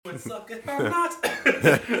Suck it or not.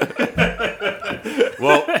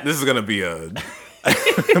 Well, this is gonna be a.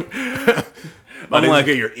 I'm like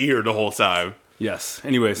get your ear the whole time. Yes.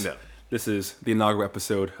 Anyways, This is the inaugural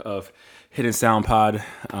episode of Hidden Sound Pod.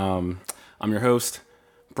 I'm your host,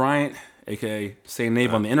 Bryant, aka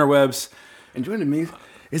Saynave on the interwebs, and joining me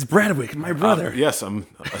is Bradwick, my brother. Yes, I'm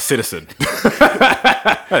a citizen.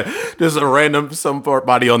 There's a random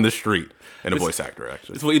somebody on the street and a voice actor.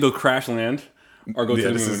 Actually, This will either crash land or go to the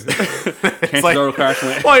moon. It's like, crash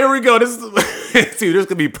land. well, here we go. This is see, this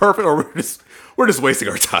could be perfect, or we're just wasting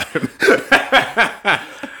our time.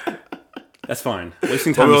 That's fine.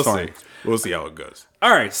 Wasting time is fine. We'll see how it goes. All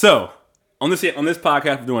right, so on this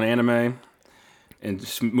podcast, we're doing anime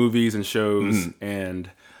and movies and shows and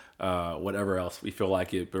whatever else we feel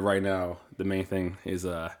like it. But right now, the main thing is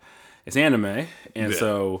anime, and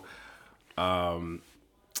so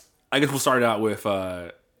I guess we'll start out with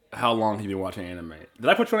how long have you been watching anime? Did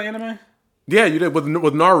I put you on anime? Yeah, you did with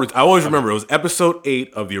Naruto. I always remember it was episode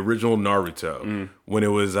 8 of the original Naruto when it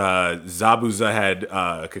was Zabuza had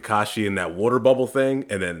Kakashi in that water bubble thing,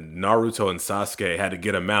 and then Naruto and Sasuke had to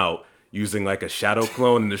get him out using like a shadow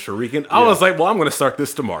clone and the shuriken. I was like, well, I'm gonna start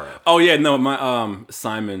this tomorrow. Oh yeah, no, my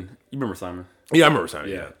Simon. You remember Simon? Yeah, I remember Simon.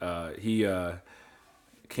 Yeah, he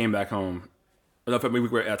came back home. We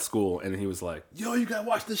were at school, and he was like, "Yo, you gotta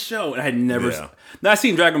watch this show." And I had never. Now I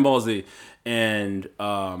seen Dragon Ball Z, and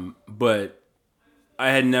but I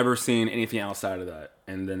had never seen anything outside of that.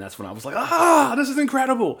 And then that's when I was like, "Ah, this is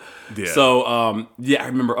incredible!" Yeah. So I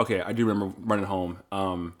remember. Okay, I do remember running home.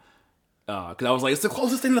 Because I was like, it's the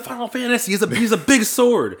closest thing to Final Fantasy. He's a big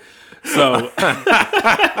sword. So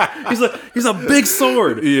he's a big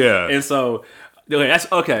sword. Yeah. And so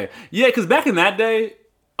that's okay. Yeah, because back in that day,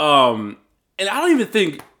 and I don't even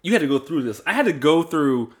think you had to go through this. I had to go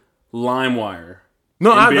through LimeWire.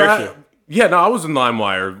 No, I was in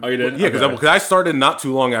LimeWire. Oh, you did? Yeah, because I started not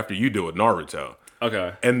too long after you did with Naruto.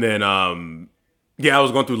 Okay. And then I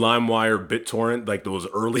was going through LimeWire, BitTorrent, like those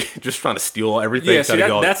early, just trying to steal everything. Yeah, see,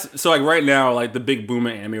 that's so like right now, like the big boom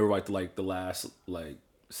in anime were like the last like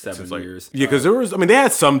 7 years. Yeah, because there was, they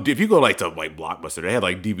had some. If you go like to like Blockbuster, they had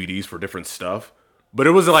like DVDs for different stuff, but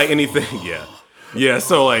it wasn't like anything. Yeah.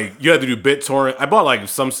 So like you had to do BitTorrent. I bought like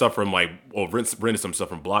some stuff from rented some stuff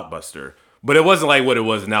from Blockbuster, but it wasn't like what it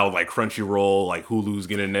was now, like Crunchyroll, like Hulu's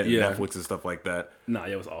getting it, Netflix and stuff like that. Nah,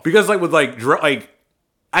 it was awful. Because like with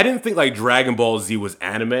I didn't think like Dragon Ball Z was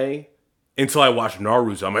anime until I watched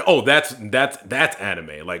Naruto. I'm like, oh, that's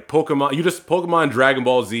anime. Like Pokemon, Dragon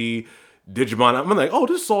Ball Z, Digimon. I'm like, oh,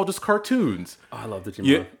 this is all just cartoons. Oh, I love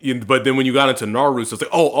Digimon. Yeah, but then when you got into Naruto, it's like,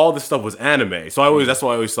 oh, all this stuff was anime. So that's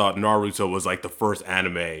why I always thought Naruto was like the first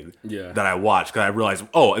anime that I watched, because I realized,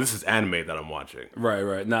 oh, this is anime that I'm watching.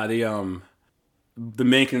 Right. Nah, the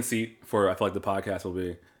main conceit for I feel like the podcast will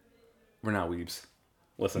be, we're not weebs.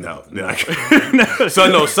 Listen, no.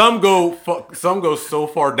 So no, some go so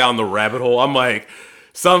far down the rabbit hole. I'm like,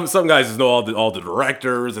 some guys just know all the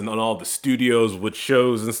directors and all the studios with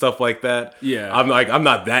shows and stuff like that. Yeah, I'm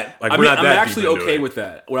not that. Like, I'm actually okay with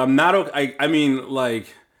that. What I'm not okay, I mean,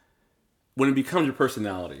 like when it becomes your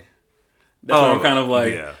personality. That's what I'm kind of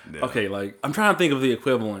like. Yeah. Okay, like I'm trying to think of the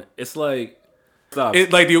equivalent. It's like. Going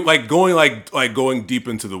deep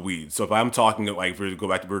into the weeds. So if I'm talking like, if we go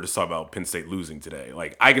back to, we were just talking about Penn State losing today.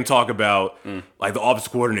 Like I can talk about like the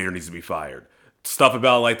offensive coordinator needs to be fired, stuff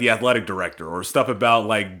about like the athletic director, or stuff about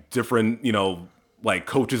like different like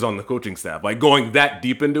coaches on the coaching staff. Like going that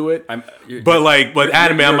deep into it. But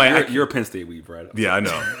anime, I'm like, you're a Penn State weeb, right? Yeah, I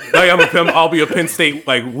know. Like I'll be a Penn State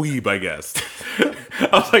like weeb, I guess.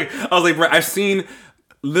 I was like, bro, I've seen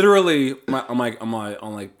literally on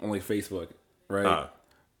Facebook. Right,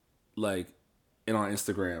 like, and on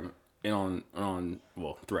Instagram, and on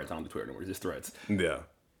Threads. I don't do Twitter anymore. Just Threads. Yeah,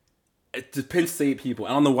 it's the Penn State people.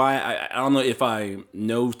 I don't know why. I don't know if I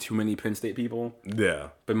know too many Penn State people.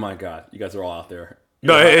 Yeah, but my God, you guys are all out there.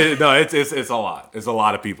 It's a lot. It's a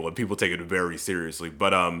lot of people, and people take it very seriously.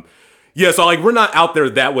 But so like we're not out there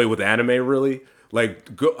that way with anime, really.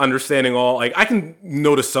 Like understanding all, like I can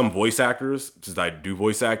notice some voice actors since I do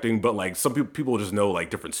voice acting, but like some people just know like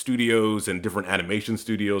different studios and different animation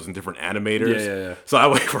studios and different animators. Yeah. So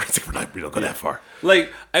we don't go that far.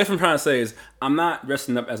 Like I guess what I'm trying to say is I'm not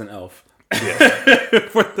dressing up as an elf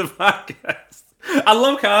for the podcast. I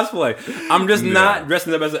love cosplay. I'm just not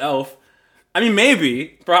dressing up as an elf. I mean,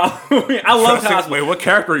 maybe, probably. I love cosplay. Wait, what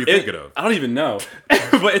character are you thinking of? I don't even know,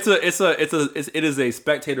 but it is a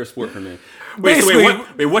spectator sport for me. Wait,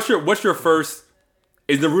 what's your first?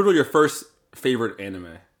 Is Naruto your first favorite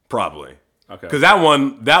anime? Probably. Okay. Because that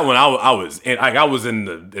one, I was in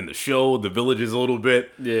the show, the Villages a little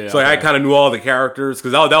bit. Yeah. So I kind of knew all the characters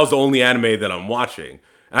because that was the only anime that I'm watching.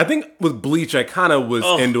 And I think with Bleach, I kind of was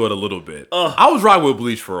into it a little bit. I was rocking with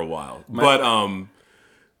Bleach for a while, but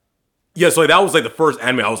yeah. So that was like the first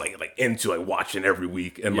anime I was like into like watching every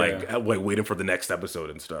week and like waiting for the next episode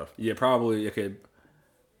and stuff. Yeah, probably okay.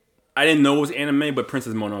 I didn't know it was anime, but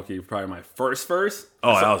Princess Mononoke was probably my first.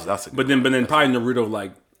 Oh, so, that's a good but then probably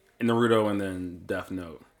Naruto and then Death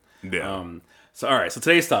Note. Yeah. So all right. So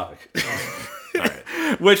today's topic, All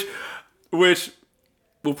right. which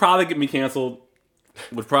will probably get me canceled.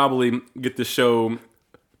 Would probably get the show,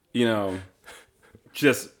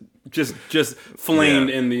 just flamed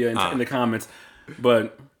in the comments.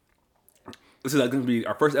 But this is going to be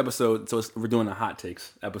our first episode, so we're doing a hot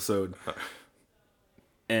takes episode.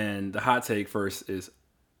 And the hot take first is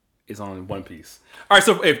on One Piece. All right,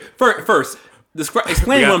 so first,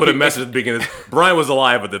 explain One Piece. Put a message at the beginning. Brian was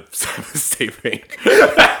alive at the State Bank.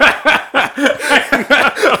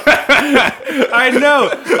 I know.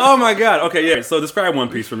 Oh my god. Okay, yeah. So describe One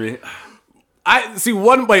Piece for me. I see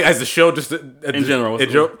one way as a show, just in general.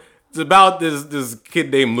 It's about this kid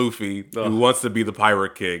named Luffy who wants to be the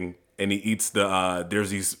pirate king, and he eats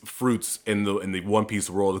there's these fruits in the One Piece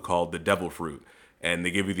world called the Devil Fruit. And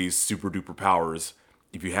they give you these super duper powers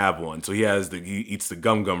if you have one. So he eats the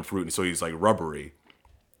gum fruit, and so he's like rubbery.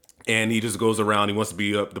 And he just goes around. He wants to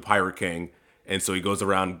be the pirate king, and so he goes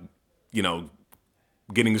around,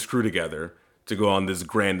 getting his crew together to go on this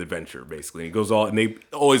grand adventure. Basically, and they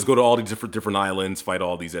always go to all these different islands, fight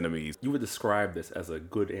all these enemies. You would describe this as a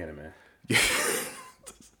good anime.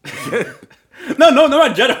 No,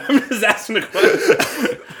 not Jedi. I'm just asking the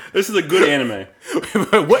question. This is a good anime.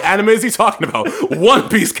 What anime is he talking about? One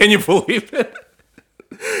Piece, can you believe it?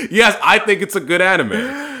 Yes, I think it's a good anime.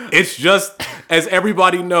 It's just, as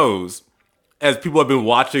everybody knows, as people have been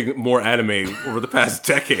watching more anime over the past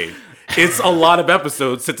decade, it's a lot of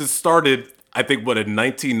episodes since it started, I think, in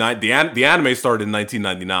 1990. The anime started in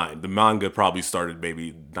 1999. The manga probably started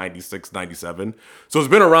maybe 96, 97. So it's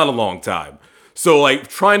been around a long time. So, like,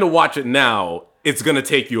 trying to watch it now, it's going to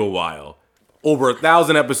take you a while. Over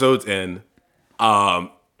 1,000 episodes in,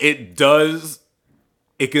 it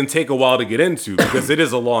can take a while to get into because it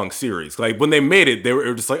is a long series. Like, when they made it, they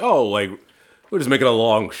were just like, oh, like, we're just making a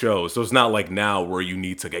long show. So it's not like now where you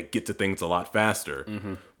need to get to things a lot faster.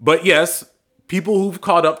 Mm-hmm. But yes, people who've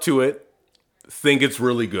caught up to it think it's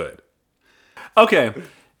really good. Okay.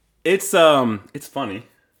 It's funny.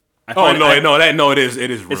 It is.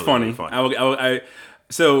 It is really, it's funny. Really funny.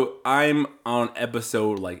 So I'm on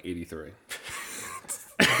episode like 83.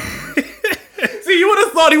 See, you would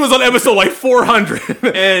have thought he was on episode like 400.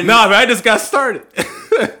 And nah, man, I just got started.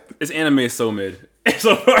 This anime is so mid.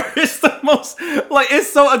 So far, it's the most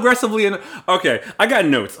it's so aggressively okay, I got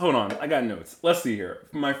notes. Hold on, I got notes. Let's see here.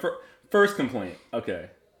 My first complaint.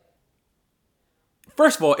 Okay.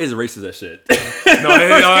 First of all, it's racist as shit. No,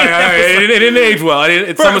 it didn't age well.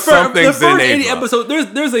 Some things didn't age well. Episode,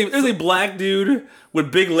 there's a black dude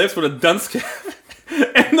with big lips with a dunce cap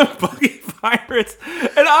and the buggy pirates,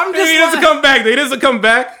 and I'm just he doesn't come back. He doesn't come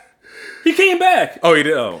back. He came back. Oh, he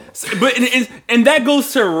did. Oh, but and that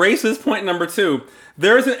goes to racist point number 2.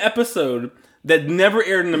 There is an episode that never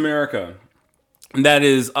aired in America. That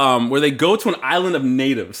is where they go to an island of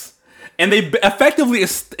natives. And they effectively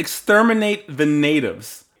exterminate the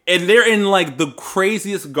natives. And they're in like the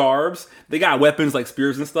craziest garbs. They got weapons like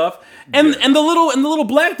spears and stuff. And the little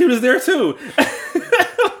black dude is there too.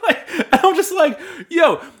 I'm just like,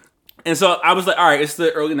 yo. And so I was like, all right, it's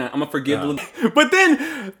the early night. I'm gonna forgive them. But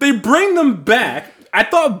then they bring them back. I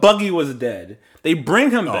thought Buggy was dead. They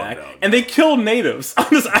bring him back and they kill natives on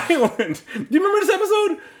this island. Do you remember this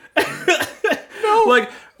episode? No.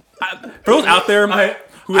 Like, for those out there, I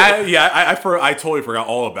totally forgot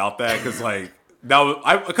all about that because like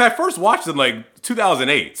I first watched it in like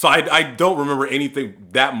 2008, so I don't remember anything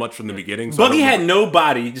that much from the beginning. So Buggy had no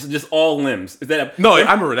body, just all limbs. Is that no?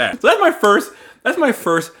 I remember that. So that's my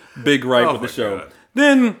first big gripe with the show. God.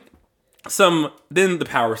 Then the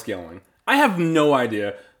power scaling. I have no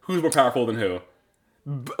idea who's more powerful than who.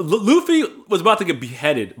 Luffy was about to get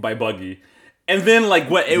beheaded by Buggy. And then,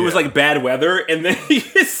 it was like bad weather, and then he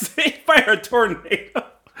gets saved by a tornado.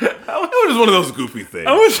 It was just one of those goofy things.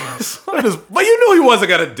 But you knew he wasn't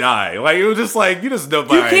gonna die. Like, it was just like, you just know.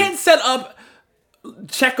 You can't set up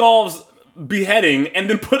Chekhov's beheading and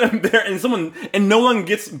then put him there, and no one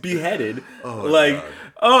gets beheaded. God.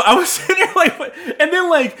 I was sitting there like, what? And then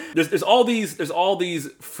there's all these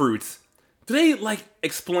fruits. Do they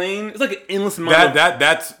explain? It's like an endless amount.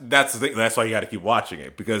 That's the thing. That's why you got to keep watching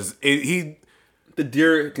it because The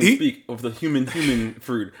deer can speak of the human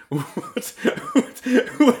fruit. What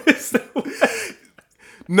is that?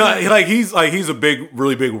 No, he's a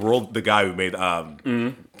really big world. The guy who made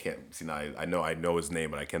can't see now. I know his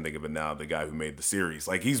name, but I can't think of it now. The guy who made the series,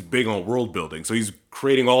 like he's big on world building, so he's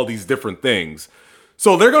creating all these different things.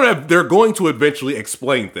 So they're going to eventually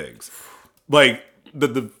explain things, like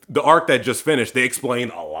the arc that just finished. They explain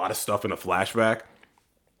a lot of stuff in a flashback.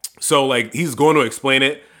 So like he's going to explain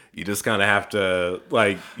it. You just kind of have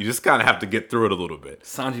to get through it a little bit.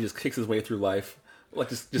 Sanji just kicks his way through life. Like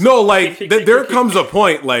just no, like there comes a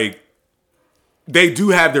point like they do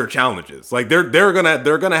have their challenges. Like they're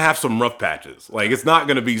gonna have some rough patches. Like it's not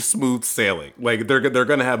gonna be smooth sailing. Like they're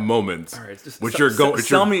gonna have moments. All right, just which you're going.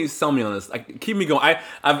 Sell me on this. Keep me going.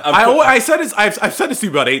 I've said this to you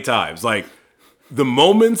about 8 times. Like the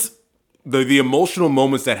moments, the emotional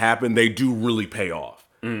moments that happen, they do really pay off.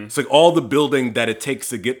 It's like all the building that it takes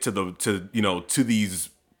to get to these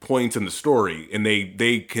points in the story, and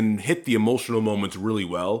they can hit the emotional moments really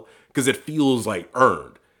well because it feels like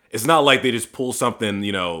earned. It's not like they just pull something,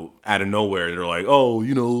 out of nowhere and they're like, oh,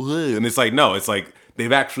 hey. And it's like, no, it's like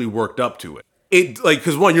they've actually worked up to it. It like,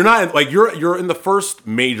 because one, you're not like you're in the first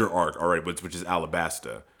major arc already, which is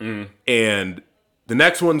Alabasta, and the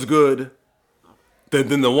next one's good.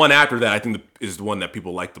 Then the one after that, I think is the one that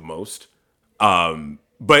people like the most.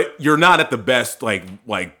 But you're not at the best,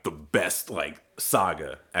 like the best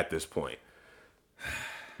saga at this point.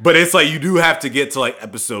 But it's like you do have to get to like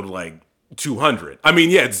episode 200. I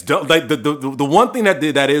mean, yeah, it's like the one thing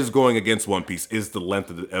that is going against One Piece is the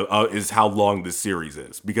length of is how long this series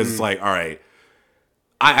is, because it's like, all right,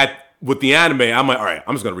 I with the anime, I'm like, all right,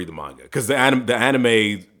 I'm just gonna read the manga because the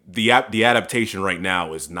anime the adaptation right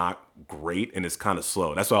now is not great and it's kind of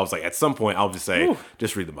slow. That's why I was like, at some point I'll just say,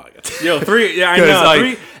 just read the manga. Yo, 3, yeah, I know.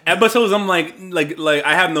 3 episodes. I'm like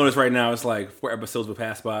I have noticed right now. It's like 4 episodes will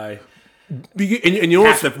pass by. And you know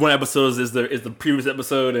half the 1 episode is the previous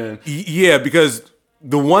episode, and yeah, because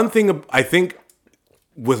the one thing I think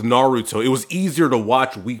with Naruto, it was easier to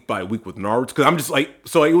watch week by week with Naruto because I'm just like,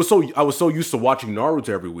 I was so used to watching Naruto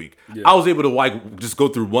every week. Yeah. I was able to just go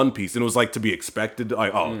through One Piece, and it was like to be expected.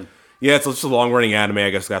 Like, yeah, it's just a long running anime. I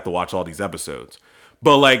guess I have to watch all these episodes.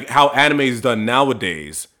 But like how anime is done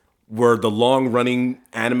nowadays, where the long running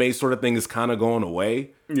anime sort of thing is kind of going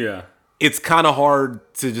away. Yeah, it's kind of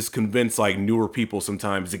hard to just convince like newer people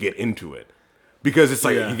sometimes to get into it because it's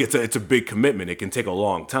like it's a big commitment. It can take a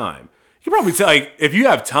long time. You can probably tell if you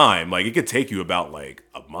have time, it could take you about a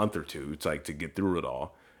month or two to get through it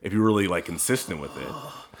all if you're really consistent with it.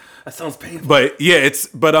 That sounds painful. But yeah,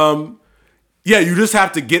 yeah, you just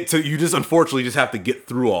have to unfortunately just have to get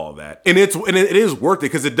through all of that. And it is worth it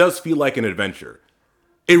because it does feel like an adventure.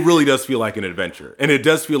 It really does feel like an adventure. And it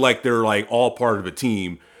does feel like they're all part of a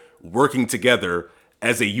team working together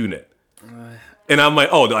as a unit. And I'm like,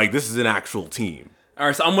 oh, this is an actual team. All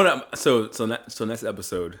right, so I'm gonna so next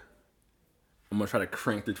episode, I'm gonna try to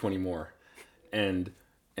crank through 20 more, and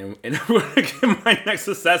I'm gonna get my next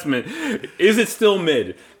assessment. Is it still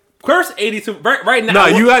mid? First 82 right now. No,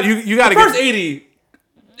 you got to get first 80.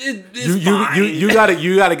 You got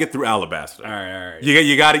to get through Alabasta. All right.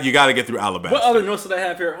 You got to get through Alabasta. What other notes did I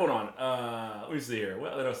have here? Hold on. Let me see here.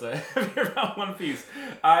 What other notes did I have here about One Piece?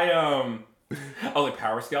 I was like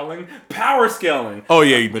power scaling. Oh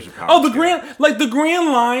yeah, you mentioned power. Oh, the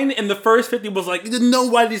grand line in the first 50 was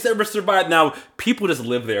nobody's ever survived. Now people just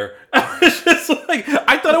live there. It's just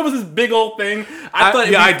I thought it was this big old thing.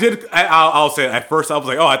 I did. I'll say it. At first I was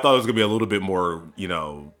like, oh, I thought it was gonna be a little bit more,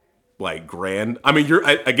 grand. I mean,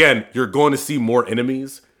 you're going to see more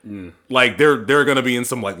enemies. They're gonna be in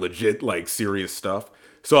some legit serious stuff.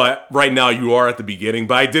 So right now you are at the beginning,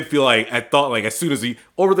 but I did feel I thought as soon as he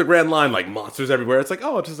over the grand line, monsters everywhere. It's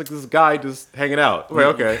it's just this guy just hanging out.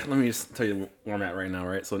 Okay. Let me just tell you where I'm at right now.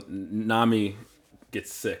 Right, so Nami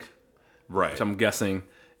gets sick, right? Which I'm guessing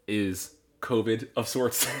is COVID of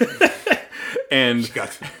sorts, and she got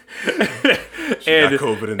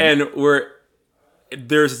COVID, and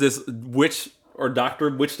there's this witch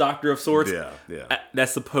doctor of sorts,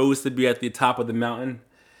 that's supposed to be at the top of the mountain,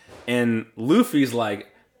 and Luffy's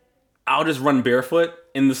I'll just run barefoot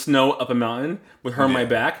in the snow up a mountain with her on my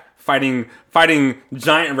back, fighting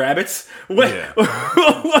giant rabbits. What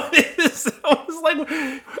is? I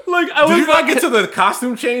was Did you not get to the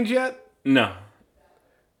costume change yet? No.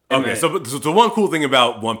 Okay, so the one cool thing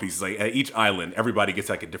about One Piece is at each island, everybody gets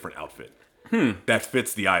a different outfit that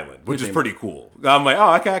fits the island, which is pretty cool. I'm like, oh,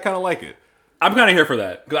 I kind of like it. I'm kind of here for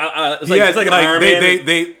that. It's like an Iron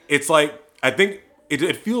Man. It's I think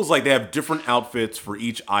it feels like they have different outfits for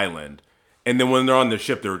each island, and then when they're on the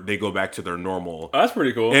ship, they go back to their normal. Oh, that's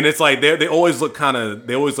pretty cool. And it's like they always look kind of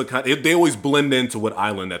they always blend into what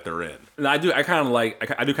island that they're in. And I do kind of like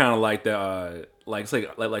the like it's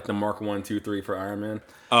like the Mark 1, 2, 3 for Iron Man.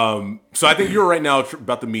 So I think you're right now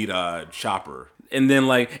about to meet Chopper. And then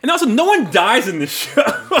and also no one dies in this show.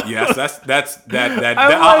 Yes,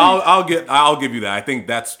 I'll give you that. I think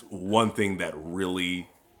that's one thing that really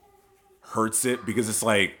hurts it because it's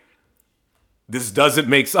like this doesn't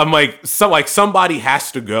make. I'm like somebody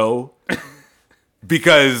has to go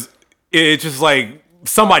because it's just like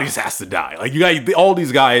somebody just has to die. Like all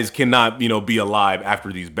these guys cannot be alive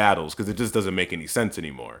after these battles because it just doesn't make any sense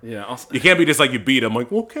anymore. Yeah, you can't be just like you beat them. Like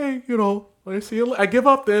okay, I see. I give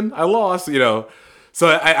up. Then I lost. So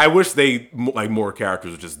I wish more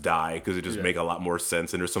characters would just die because it just make a lot more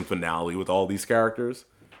sense and there's some finale with all these characters.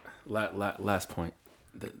 Last point.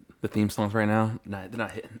 The theme songs right now, they're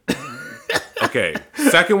not hitting. Okay,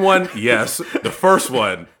 second one, yes. The first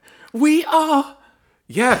one, we are.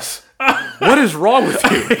 Yes. What is wrong with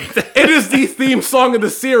you? It is the theme song of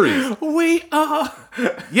the series. We are.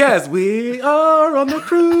 Yes, we are on the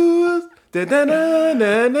cruise.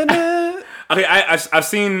 Da-da-da-da-da-da. Okay, I've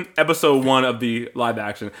seen episode 1 of the live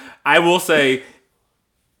action. I will say.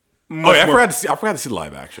 I forgot to see the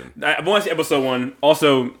live action. I've only seen episode 1.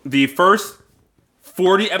 Also, the first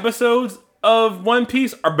 40 episodes of One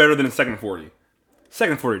Piece are better than the second 40.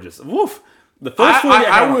 Second 40 just woof. The first 40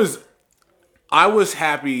 I was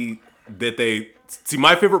happy that they see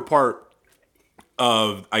my favorite part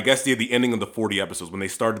of I guess the ending of the 40 episodes when they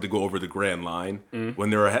started to go over the Grand Line when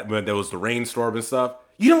there was the rainstorm and stuff.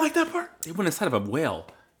 You didn't like that part? They went inside of a whale.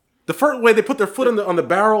 The first way they put their foot on the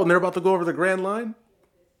barrel and they're about to go over the Grand Line?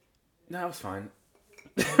 No, it was fine.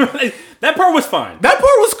 That part was fine. That part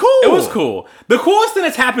was cool. It was cool. The coolest thing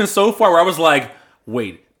that's happened so far, where I was like,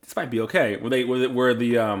 "Wait, this might be okay." Where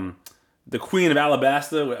the Queen of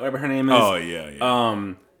Alabasta, whatever her name is. Oh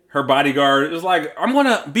yeah. Her bodyguard was like, "I'm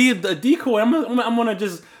gonna be the decoy. I'm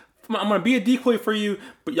gonna be a decoy for you,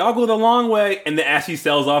 but y'all go the long way." And then as she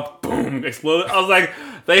sails off, boom, explode. I was like,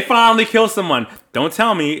 "They finally kill someone." Don't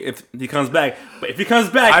tell me if he comes back, but if he comes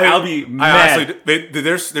back, I'll be mad.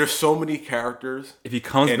 There's so many characters. If he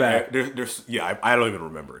comes back, I don't even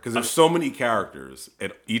remember because there's so many characters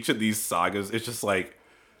in each of these sagas. It's just like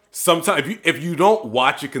sometimes if you don't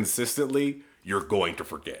watch it consistently, you're going to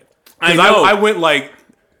forget. I know. I went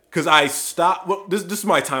because I stopped. Well, this is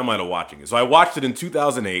my timeline of watching it. So I watched it in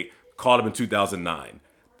 2008, caught up in 2009,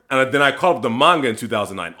 and then I caught up the manga in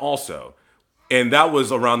 2009 also, and that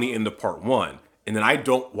was around the end of part 1. And then I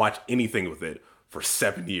don't watch anything with it for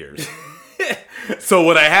 7 years. So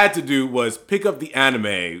what I had to do was pick up the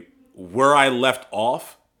anime where I left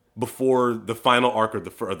off before the final arc of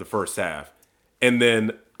the first half, and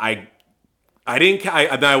then I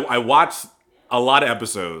watched a lot of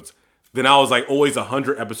episodes. Then I was like always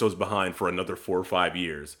 100 episodes behind for another 4 or 5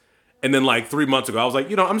 years. And then 3 months ago, I was like,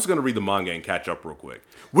 I'm just going to read the manga and catch up real quick.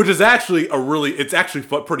 Which is actually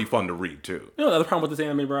pretty fun to read too. You know the other problem with this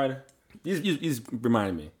anime, Brian? He's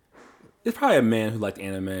reminding me. There's probably a man who liked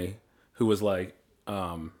anime who was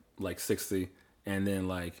 60 and then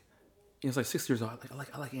he was 6 years old. I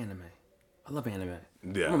like anime. I love anime.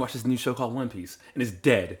 Yeah. I'm gonna watch this new show called One Piece, and it's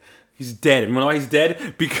dead. He's dead. You know why he's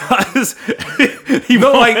dead? Because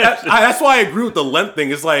that's why I agree with the length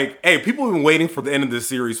thing. It's like, hey, people have been waiting for the end of this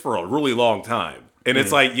series for a really long time, and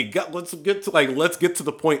it's like let's get to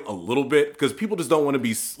the point a little bit because people just don't want to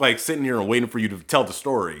be sitting here and waiting for you to tell the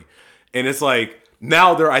story, and it's like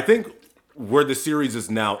now I think where the series is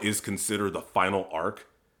now is considered the final arc.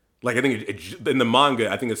 I think in the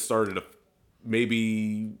manga, I think it started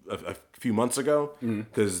maybe a few months ago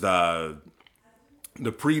because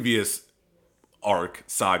the previous arc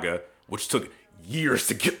saga, which took years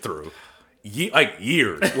to get through,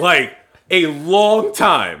 years, a long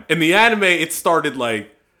time. In the anime, it started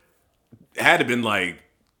had to been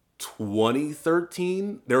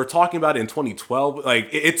 2013. They were talking about it in 2012.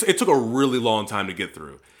 It took a really long time to get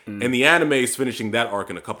through. And the anime is finishing that arc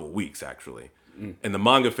in a couple of weeks, actually. And the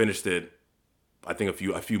manga finished it, I think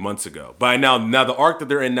a few months ago. But now the arc that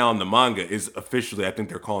they're in now in the manga is officially, I think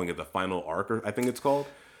they're calling it the final arc, or I think it's called.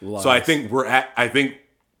 Lies. So I think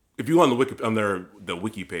if you go on the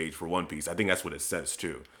wiki page for One Piece, I think that's what it says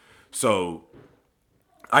too. So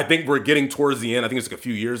I think we're getting towards the end. I think it's a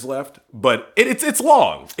few years left, but it's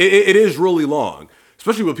long. It is really long,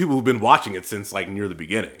 especially with people who've been watching it since near the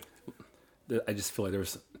beginning. I just feel like there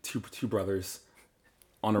was two brothers,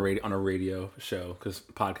 on a radio show, because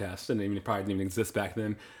podcasts probably didn't even exist back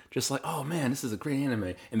then. Just like, oh man, this is a great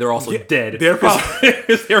anime, and they're also dead. They're probably,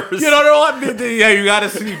 you gotta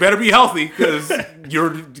see. You better be healthy because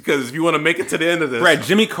if you want to make it to the end of this. Brad,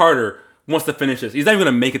 Jimmy Carter wants to finish this. He's not even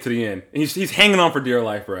gonna make it to the end, and he's hanging on for dear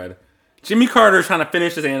life, Brad. Jimmy Carter is trying to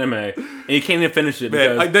finish this anime, and he can't even finish it.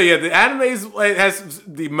 Man, the anime has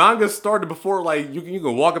the manga started before. Like you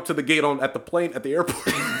can walk up to the gate at the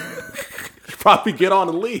airport. Probably get on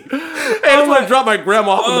and leave. Hey, I'm gonna drop my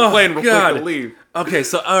grandma off on the plane before I leave. Okay,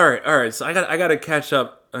 so all right. So I gotta catch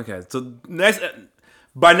up. Okay, so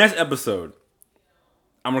by next episode,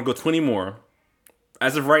 I'm gonna go 20 more.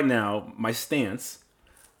 As of right now, my stance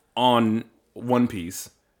on One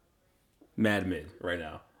Piece, mid right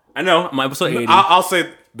now. I know I'm episode 80. I'll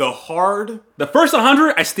say the first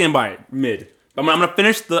 100. I stand by it mid. I'm gonna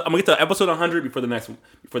finish I'm gonna get to episode 100 before the next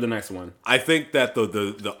one. I think that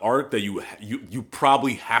the arc that you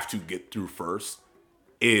probably have to get through first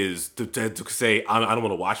is to say I don't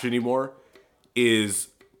want to watch it anymore. Is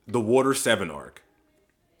the Water 7 arc.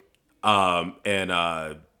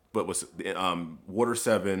 What was it? Water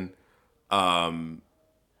 7.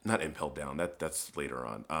 Not Impelled Down. That's later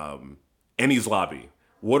on. Enies Lobby.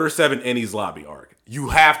 Water 7 Enies Lobby arc. You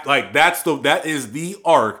have that is the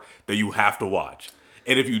arc that you have to watch.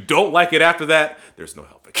 And if you don't like it after that, there's no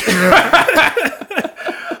helping.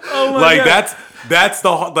 Oh my God. That's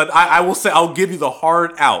but I will say I'll give you the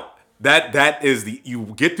hard out. That is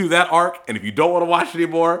you get through that arc, and if you don't want to watch it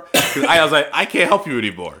anymore, because I was like, I can't help you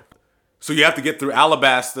anymore. So you have to get through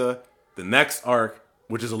Alabasta, the next arc,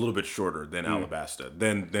 which is a little bit shorter than Alabasta.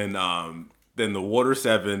 Then the Water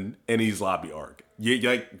 7 Enies Lobby arc.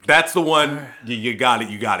 That's the one you got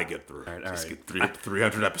to get through. All right. Get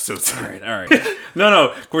 300 episodes. All right.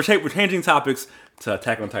 No. We're changing topics to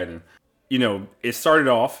Attack on Titan. It started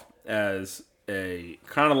off as a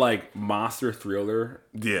kind of like monster thriller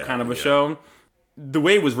kind of a show. The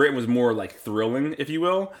way it was written was more like thrilling, if you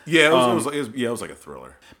will. Yeah, it was like a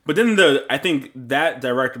thriller. But then I think that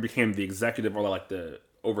director became the executive or like the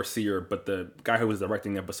overseer, but the guy who was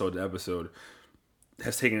directing episode to episode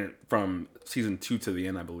has taken it from season 2 to the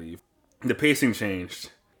end, I believe. The pacing changed,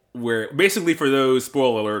 where basically for those,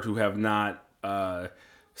 spoiler alert, who have not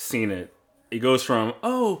seen it, it goes from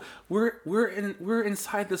we're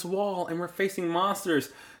inside this wall and we're facing monsters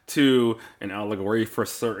to an allegory for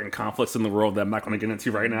certain conflicts in the world that I'm not going to get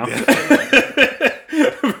into right now.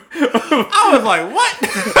 I was like, what?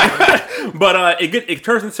 But it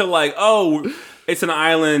turns into like, it's an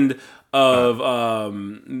island of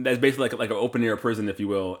that's basically like an open air prison, if you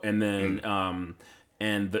will, and then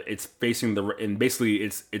it's facing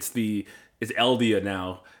it's Eldia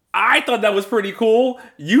now. I thought that was pretty cool.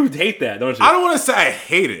 You hate that, don't you? I don't want to say I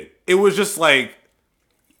hate it. It was just like,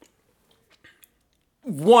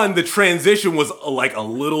 one, the transition was like a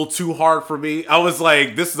little too hard for me. I was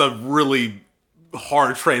like, this is a really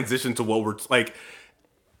hard transition to what we're like.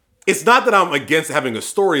 It's not that I'm against having a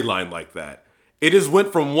storyline like that. It just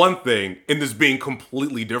went from one thing and this being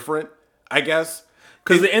completely different, I guess.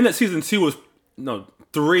 Because the end of season 2 was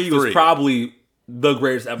 3 was probably the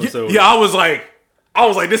greatest episode. Yeah, I was like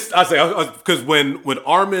this. I was like, because when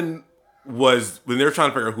Armin when they were trying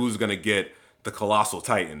to figure out who's gonna get the Colossal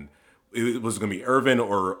Titan, it was gonna be Irvin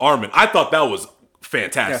or Armin. I thought that was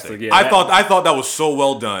fantastic. I thought that was so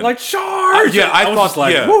well done. Like, charge! I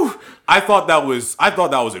thought that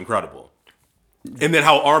was incredible. And then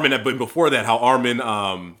how Armin, but before that, how Armin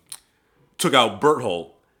took out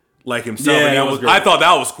Berthold like himself. Yeah, and I thought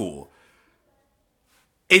that was cool.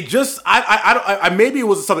 It just, I maybe it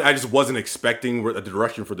was something I just wasn't expecting the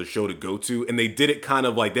direction for the show to go to, and they did it kind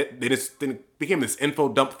of like that. It became this info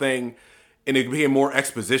dump thing, and it became more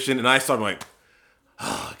exposition. And I started like,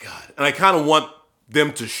 oh god, and I kind of want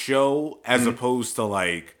them to show as opposed to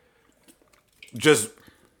like just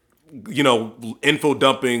info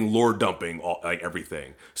dumping, lore dumping, like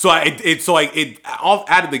everything. So out of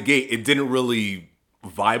the gate, it didn't really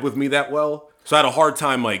vibe with me that well. So I had a hard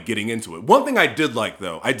time like getting into it. One thing I did like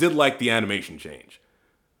though, I did like the animation change.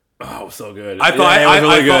 Oh, so good. I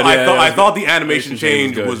thought the animation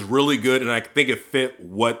change was really good, and I think it fit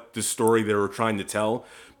what the story they were trying to tell.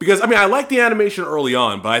 Because I liked the animation early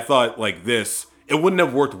on, but I thought like this, it wouldn't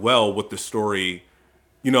have worked well with the story,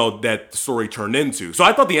 that the story turned into. So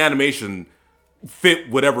I thought the animation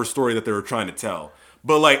fit whatever story that they were trying to tell.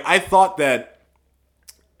 But like I thought that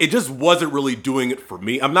it just wasn't really doing it for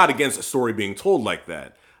me. I'm not against a story being told like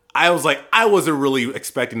that. I was like, I wasn't really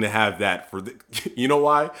expecting to have that for the, you know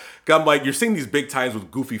why? 'Cause I'm like, you're seeing these big Titans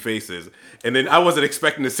with goofy faces, and then I wasn't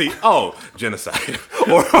expecting to see, genocide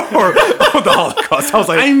or the Holocaust. I was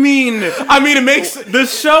like, I mean, it makes the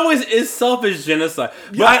show is itself is genocide.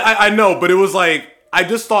 But I know, but it was like I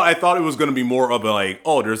thought it was going to be more of a like,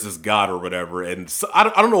 there's this god or whatever, and so, I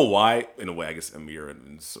don't know why. In a way, I guess Amir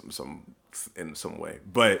in some way,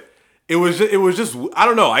 but. It was just I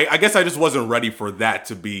don't know. I guess I just wasn't ready for that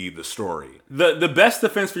to be the story. The best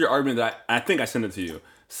defense for your argument that I think I sent it to you.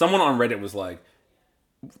 Someone on Reddit was like,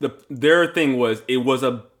 their thing was it was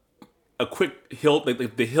a quick hill,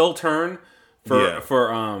 like the hill turn for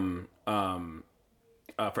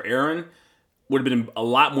Eren would have been a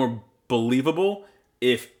lot more believable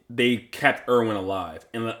if they kept Erwin alive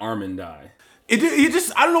and let Armin die. It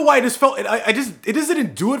just I don't know why it just felt it just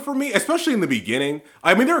didn't do it for me, especially in the beginning.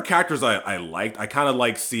 I mean, there are characters I liked. I kind of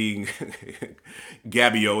like seeing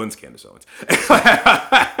Candace Owens. Yo,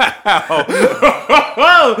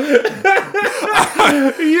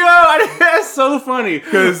 that's so funny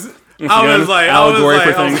because I was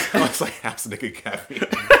like, half nigga Gabby.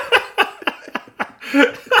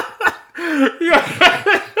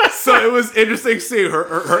 So it was interesting seeing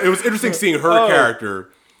her. It was interesting seeing her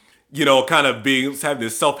character. You know, kind of having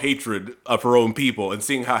this self-hatred of her own people and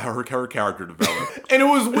seeing how her character developed. And it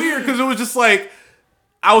was weird because it was just like,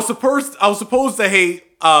 I was supposed to hate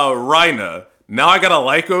Reina. Now I gotta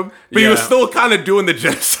like him, but he was still kind of doing the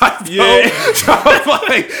genocide. Yeah. So I was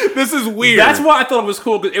like, this is weird. That's why I thought it was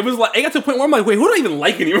cool, because it was like, it got to a point where I'm like, wait, who do I even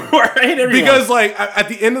like anymore? I hate everyone. Because like, at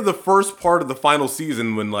the end of the first part of the final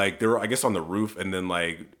season, when like, they were, I guess, on the roof, and then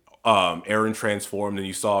like, Eren transformed and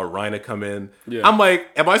you saw Reina come in. Yeah. I'm like,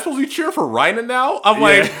 am I supposed to be cheering for Reina now? I'm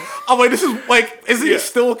like, this is like, is he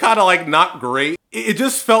still kind of like not great? It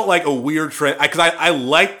just felt like a weird trend because I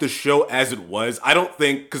liked the show as it was. I don't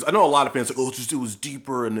think, because I know a lot of fans like, it was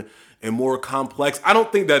deeper and more complex. I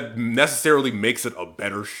don't think that necessarily makes it a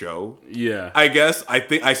better show. Yeah, I guess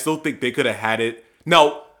I still think they could have had it.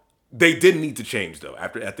 Now, they did need to change though.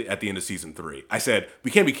 At the end of season 3, I said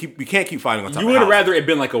we can't keep fighting on top. You would have rather it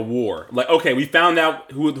been like a war. Like, okay, we found out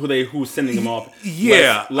who's sending them off.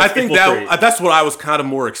 Yeah, let's I think that's what I was kind of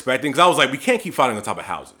more expecting, because I was like, we can't keep fighting on top of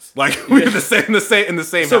houses. Like we're in the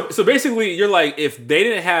same. So basically, you're like, if they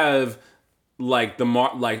didn't have like the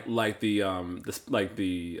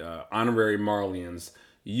honorary Marlians,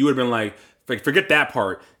 you would have been like, forget that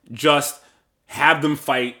part. Just have them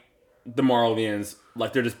fight the Marlians.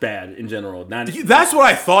 Like, they're just bad in general. That's what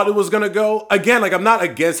I thought it was going to go. Again, like, I'm not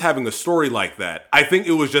against having a story like that. I think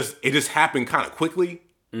it just happened kind of quickly.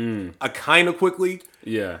 Kind of quickly.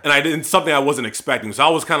 Yeah. And something I wasn't expecting. So I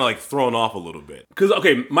was kind of like thrown off a little bit. Because,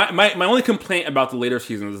 okay, my only complaint about the later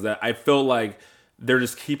seasons is that I feel like they're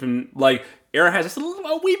just keeping, like, Eren has just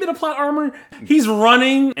a wee bit of plot armor. He's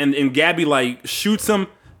running and Gabby, like, shoots him.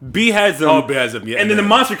 Beheads him. Yeah. And then the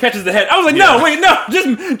monster catches the head. I was like, no,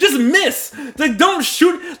 just miss. Like, don't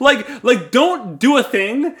shoot. Like, don't do a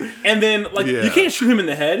thing, and then you can't shoot him in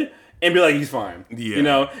the head and be like, he's fine. Yeah. You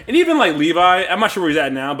know. And even like Levi, I'm not sure where he's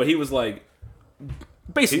at now, but he was like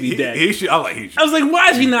basically dead. I was like, why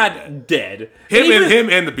is he not dead? Him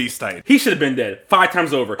and the Beast Titan. He should have been dead 5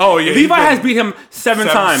 times over. Oh yeah. Levi has beat him 7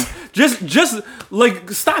 times. Just like,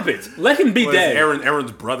 stop it. Let him be dead.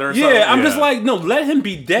 Eren's brother or something? Yeah, I'm just like, no, let him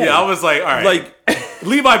be dead. Yeah, I was like, all right. Like,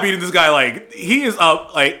 Levi beating this guy, like, he is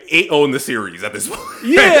up like 8-0 in the series at this point.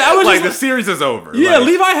 Yeah, I was like, the series is over. Yeah, like,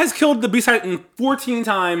 Levi has killed the Beast Titan 14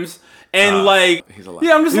 times, and he's alive.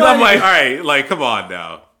 Yeah, I'm like, all right, like, come on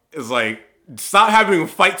now. It's like, stop having him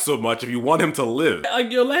fight so much if you want him to live.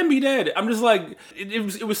 Like, yo, let him be dead. I'm just like,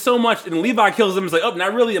 it was so much. And Levi kills him. It's like, oh,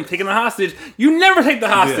 not really. I'm taking the hostage. You never take the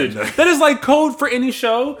hostage. Yeah, no. That is like code for any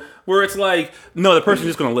show where it's like, no, the person's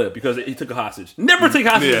just going to live because he took a hostage. Never take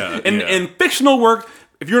hostages. Yeah, in fictional work,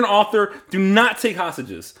 if you're an author, do not take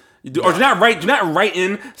hostages. Or do not write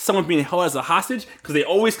in someone being held as a hostage, because they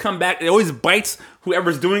always come back. It always bites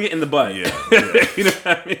whoever's doing it in the butt. Yeah. You know what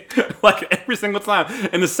I mean? Like, every single time.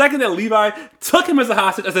 And the second that Levi took him as a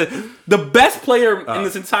hostage, I said, the best player in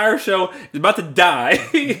this entire show is about to die.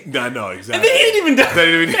 I know, exactly. And then he didn't even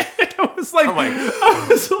die. I was like,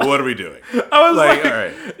 what are we doing? I was like, all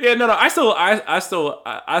right. Yeah, no. I still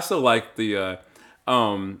like the.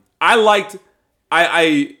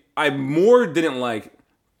 I more didn't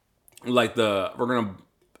like the, we're gonna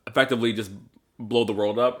effectively just blow the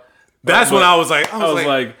world up. That's when I was like,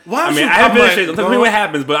 why? I mean, I have finished it. Don't tell me what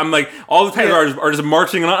happens, but I'm like, all the Titans are just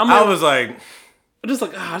marching on. I was like,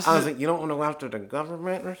 you don't want to go after the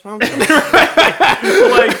government or something?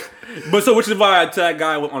 But so, which is why to that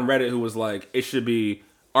guy on Reddit who was like, it should be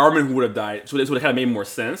Armin who would have died. So this would have kind of made more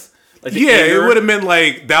sense. Like it would have been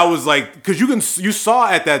like that was like because you saw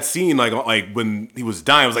at that scene like when he was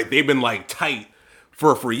dying, it was like they've been like tight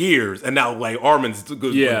for years, and now like Armin's going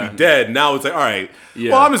to be dead. Now it's like, all right,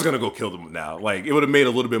 well, I'm just gonna go kill them now. Like it would have made a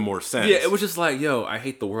little bit more sense. Yeah, it was just like, yo, I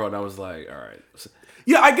hate the world. And I was like, all right.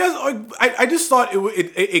 Yeah, I guess I just thought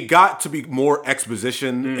it got to be more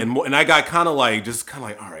exposition and I got kind of like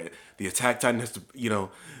all right, the Attack Titan has to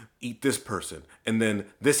eat this person, and then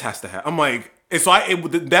this has to happen. I'm like. And so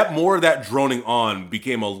that droning on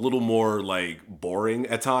became a little more like boring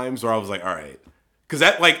at times where I was like, all right. Cause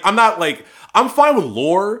that like, I'm fine with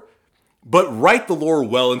lore, but write the lore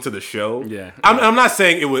well into the show. Yeah. I'm not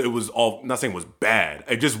saying I'm not saying it was bad.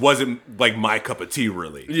 It just wasn't like my cup of tea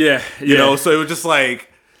really. Yeah. You know, so it was just like,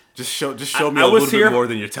 just show me a little bit more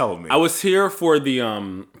than you're telling me. I was here for the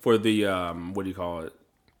what do you call it?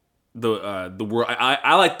 The world.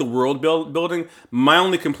 I like the world building. My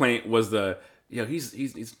only complaint was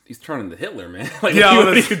he's turning to Hitler, man. Like,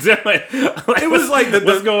 what he could do. Like, it was like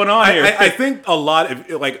what's going on here? I think a lot of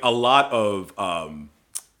I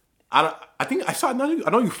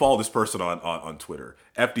know you follow this person on Twitter,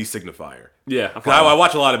 FD Signifier. Yeah, I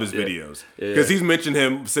watch a lot of his videos because he's mentioned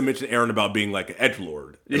Aaron about being like an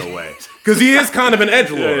edgelord in a way because he is kind of an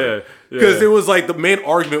edgelord. Because it was like the main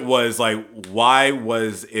argument was like, why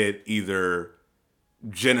was it either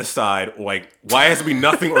genocide, like why has to be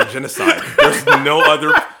nothing or genocide? There's no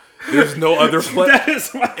other there's no other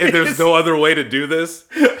way to do this.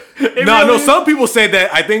 No, some people say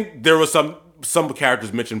that. I think there was some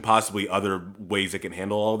characters mentioned possibly other ways that can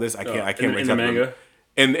handle all this. I can't in the manga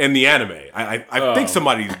and the anime. I think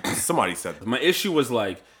somebody said that. My issue was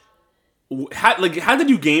like how did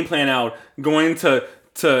you game plan out going to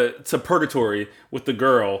purgatory with the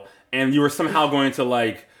girl and you were somehow going to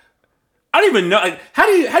like I don't even know. Like, how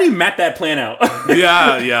do you map that plan out?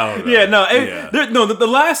 Yeah. The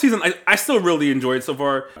last season, I still really enjoyed so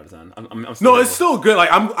far. It's still good. Like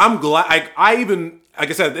I'm glad. Like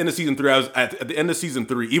I said, at the end of season 3, I was at the end of season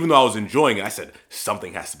 3. Even though I was enjoying it, I said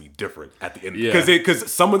something has to be different at the end because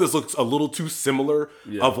some of this looks a little too similar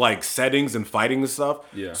of like settings and fighting and stuff.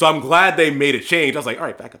 Yeah. So I'm glad they made a change. I was like, all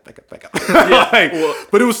right, back up. Yeah.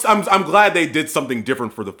 But it was. I'm glad they did something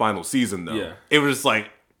different for the final season though. Yeah. It was just like.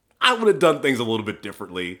 I would have done things a little bit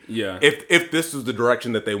differently. Yeah. If this was the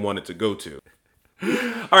direction that they wanted to go to. All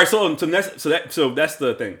right. So that's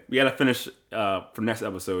the thing. We got to finish for next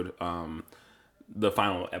episode, the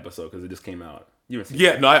final episode because it just came out. You haven't seen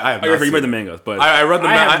it. No, I have. You read the mangas, but I read the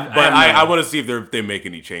manga, but I want to see if they make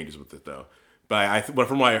any changes with it though. But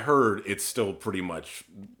from what I heard, it's still pretty much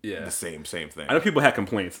the same thing. I know people had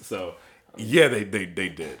complaints, so yeah, they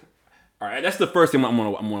did. All right, that's the first thing I'm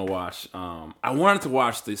gonna watch. I wanted to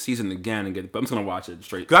watch the season again but I'm just gonna watch it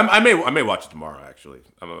straight. Cause I may watch it tomorrow. Actually,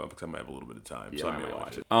 I might have a little bit of time, so I may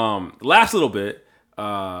watch it. Last little bit.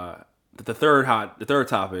 The third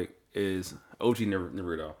topic is OG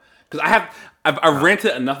Naruto because I've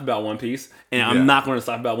ranted enough about One Piece, and I'm not going to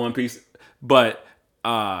stop about One Piece. But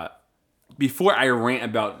before I rant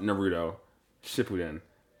about Naruto Shippuden,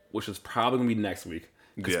 which is probably gonna be next week.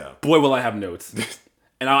 Boy, will I have notes.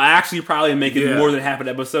 And I'll actually probably make it more than half an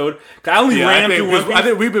episode. I only ran through One Piece. I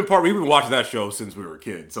think we've been watching that show since we were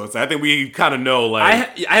kids, so I think we kind of know. Like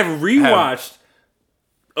I have rewatched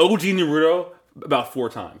OG Naruto about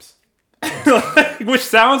 4 times, which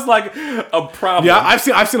sounds like a problem. Yeah,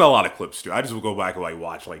 I've seen a lot of clips too. I just will go back and like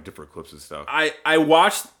watch like different clips and stuff. I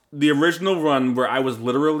watched the original run where I was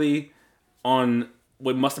literally on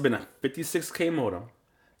what must have been a 56K modem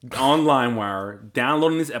on LimeWire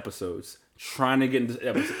downloading these episodes. Trying to get into this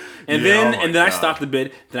episode. And then I stopped a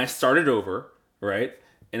bit. Then I started over, right?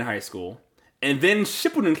 In high school. And then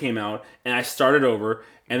Shippuden came out and I started over.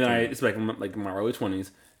 And then it's like in my early 20s.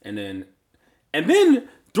 And then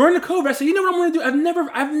during the COVID, I said, you know what I'm gonna do?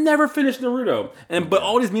 I've never finished Naruto. But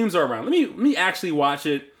all these memes are around. Let me actually watch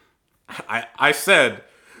it. I said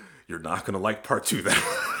you're not gonna like part 2 then.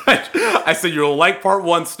 I said you'll like part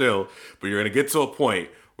 1 still, but you're gonna get to a point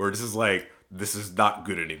where this is like this is not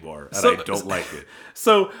good anymore, and I don't like it.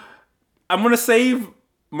 So I'm going to save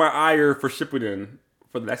my ire for Shippuden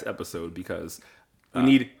for the next episode because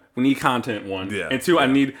we need content, 1. And 2, I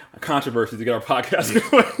need a controversy to get our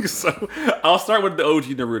podcast going. So I'll start with the OG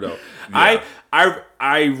Naruto. Yeah.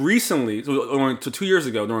 I recently, so 2 years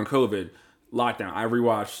ago during COVID lockdown, I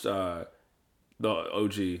rewatched the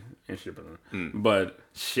OG and Shippuden. But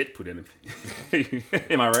Shippuden.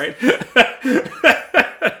 Am I right?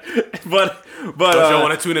 But don't you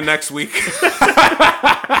want to tune in next week? but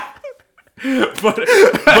OG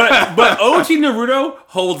Naruto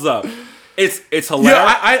holds up. It's hilarious.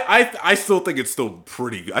 Yeah, I still think it's still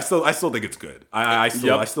pretty good. I still think it's good. I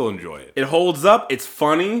still enjoy it. It holds up. It's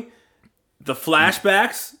funny. The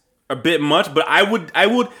flashbacks are a bit much, but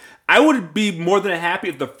I would be more than happy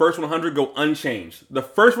if the first 100 go unchanged. The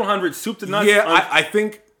first 100 soup to nuts. Yeah, I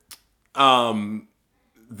think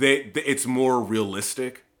it's more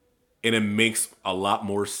realistic, and it makes a lot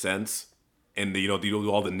more sense. And you do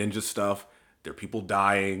all the ninja stuff. There are people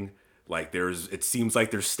dying. Like it seems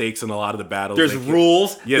like there's stakes in a lot of the battles. There's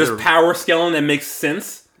rules. Yeah, there's power scaling that makes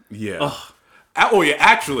sense. Yeah. Ugh. Oh yeah,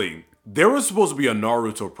 actually, there was supposed to be a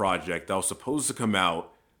Naruto project that was supposed to come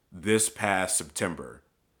out this past September,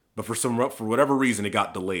 but for whatever reason it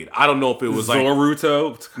got delayed. I don't know if it was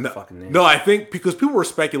Naruto. No, I think because people were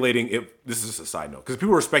speculating this is just a side note, because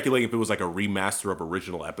people were speculating if it was like a remaster of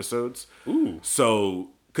original episodes. Ooh. So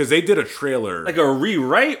because they did a trailer, like a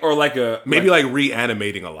rewrite or like like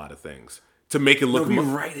reanimating a lot of things to make it look.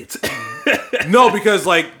 Rewrite it. No, because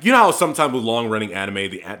how sometimes with long running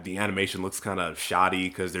anime, the animation looks kind of shoddy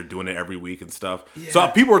because they're doing it every week and stuff. Yeah. So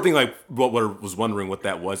people were thinking was wondering what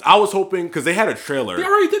that was. I was hoping because they had a trailer. They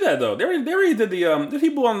already did that though. They already did the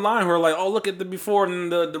people online who are like, oh, look at the before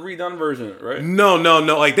and the redone version, right? No.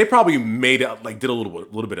 Like they probably made it did a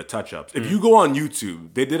little bit of touch ups. If you go on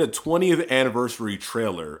YouTube, they did a 20th anniversary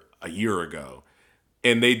trailer a year ago,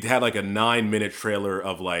 and they had like a 9-minute trailer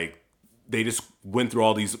of they just went through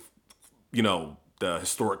all these, the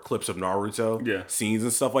historic clips of Naruto scenes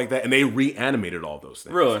and stuff like that, and they reanimated all those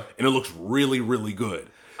things. Really? And it looks really, really good.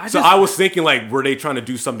 I was thinking, were they trying to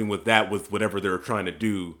do something with that, with whatever they were trying to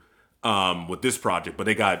do with this project, but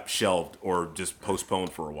they got shelved or just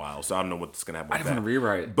postponed for a while, so I don't know what's going to happen with that. I didn't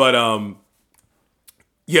rewrite it. But,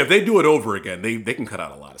 yeah, if they do it over again, they can cut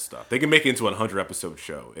out a lot of stuff. They can make it into a 100-episode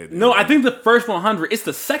show. I think the first 100, it's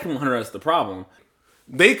the second 100 that's the problem.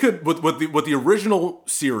 They could with the original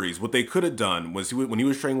series. What they could have done was when he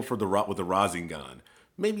was training with the Rasengan,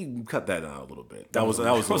 maybe cut that down a little bit. That was a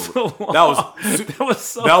little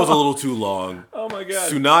too long. Oh my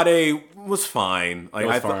god. Tsunade was fine.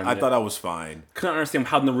 I thought that was fine. Couldn't understand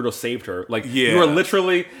how Naruto saved her. You were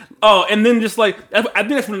literally and then just I think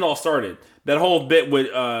that's when it all started. That whole bit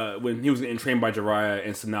with when he was getting trained by Jiraiya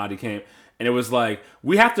and Tsunade came, and it was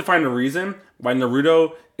we have to find a reason why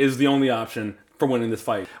Naruto is the only option for winning this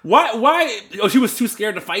fight. Why? Oh, she was too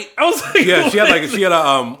scared to fight. I was like, yeah, she had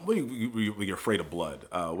a you're afraid of blood.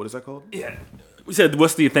 What is that called? Yeah, we said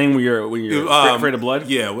what's the thing when you're afraid of blood?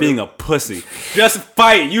 Yeah, being a pussy. Just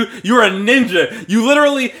fight. You're a ninja. You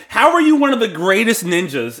literally. How are you one of the greatest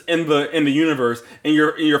ninjas in the universe and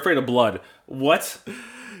you're afraid of blood? What?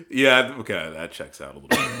 Yeah, okay, that checks out a little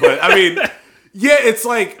bit. But I mean, yeah, it's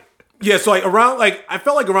so around I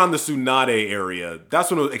felt like around the Tsunade area,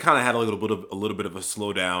 that's when it kind of had a little bit of a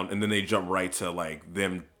slowdown, and then they jump right to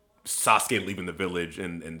them Sasuke leaving the village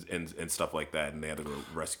and stuff like that, and they had to go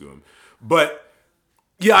rescue him. But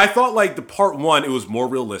yeah, I thought the part 1 it was more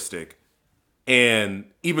realistic, and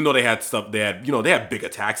even though they had big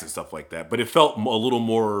attacks and stuff like that, but it felt a little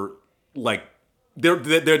more there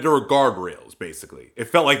were guardrails basically. It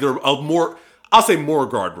felt like there were more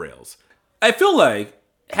guardrails. I feel like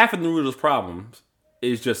half of Naruto's problems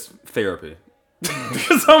is just therapy.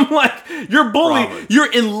 Because I'm you're bully. Probably.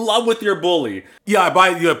 You're in love with your bully. Yeah,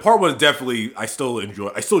 part 1 definitely. I still enjoy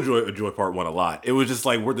part 1 a lot. It was just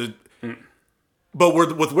with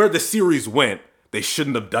where the series went, they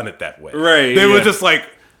shouldn't have done it that way. Right? They were just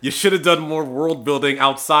you should have done more world building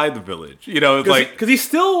outside the village. Because he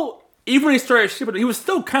still. Even when he started shipping, he was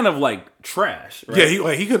still kind of trash. Right?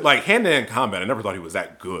 Yeah, he could hand-to-hand combat. I never thought he was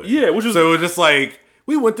that good. Yeah, so it was just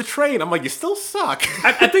we went to train. I'm you still suck.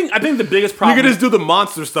 I think the biggest problem you could just do the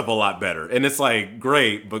monster stuff a lot better, and it's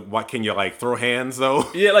great. But what can you throw hands though?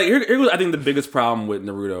 Yeah, here was I think the biggest problem with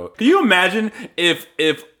Naruto. Can you imagine if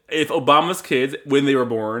Obama's kids when they were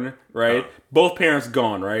born, right, both parents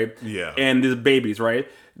gone, right? Yeah, and there's babies, right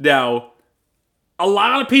now. A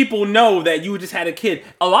lot of people know that you just had a kid.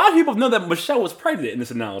 A lot of people know that Michelle was pregnant in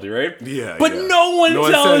this analogy, right? Yeah. But no one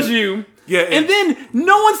tells you. Yeah. And then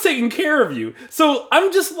no one's taking care of you. So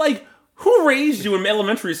I'm just who raised you in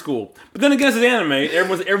elementary school? But then again, it's an anime.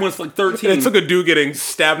 Everyone's 13. It took a dude getting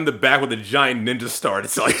stabbed in the back with a giant ninja star.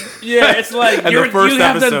 It's yeah, it's the first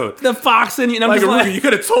episode. The fox in you. And I'm just you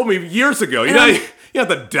could have told me years ago. You have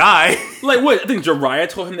to die. What? I think Jiraiya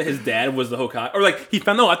told him that his dad was the Hokage, or I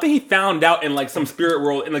think he found out in some spirit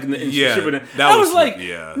world in Shippuden.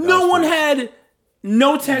 No one had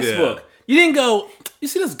no textbook. Yeah. You didn't go. You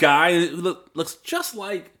see this guy who looks just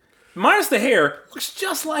minus the hair, looks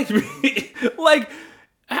just like me.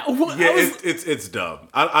 It's dumb.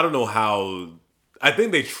 I don't know how. I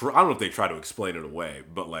think I don't know if they try to explain it away,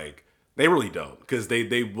 but They really don't, because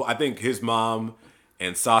I think his mom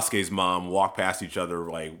and Sasuke's mom walked past each other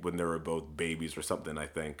like when they were both babies or something. I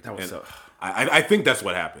think That was so. I think that's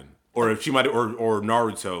what happened, or if she might, or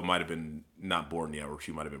Naruto might have been not born yet, or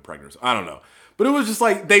she might have been pregnant. I don't know, but it was just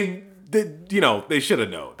like they should have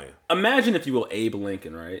known. Imagine, if you will, Abe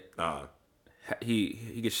Lincoln, right?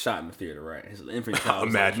 He gets shot in the theater, right? His infant child.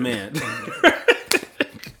 Imagine, man.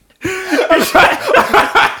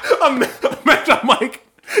 Imagine, I'm like,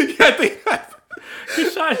 yeah, I think.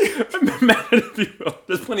 He's shot. Imagine, if you will.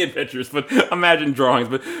 There's plenty of pictures, but imagine drawings.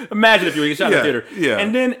 But imagine, if you will, he gets shot in the theater. Yeah.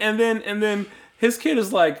 And then his kid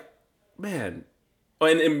is like, man. Oh,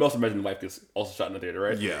 and also imagine the wife gets also shot in the theater,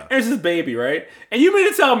 right? Yeah. And it's his baby, right? And you mean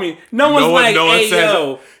to tell me no one hey, says,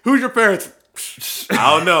 yo, who's your parents?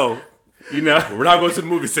 I don't know. You know, we're not going to the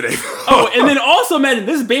movies today. And then also imagine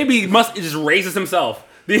this baby just raises himself.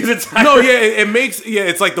 It makes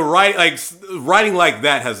it's like writing like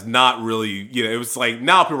that has not really, it was like,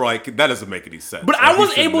 now people are like, that doesn't make any sense. But like, I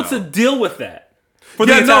was able to deal with that.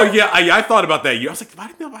 I thought about that. I was like,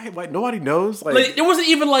 why nobody knows? Like, it wasn't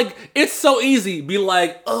even like, it's so easy. Be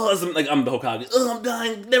like, I'm the Hokage. I'm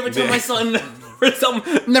dying. Never tell my son.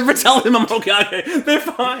 Never tell him I'm Hokage. They're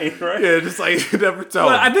fine, right? Yeah, just like, never tell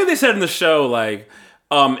him. I think they said in the show, like,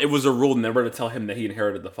 it was a rule never to tell him that he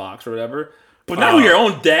inherited the fox or whatever. But now who your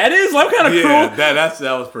own dad is? Like, kind of cruel. That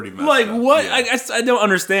was pretty messed like, up. what? Yeah. I don't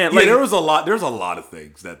understand. Like, there's a lot of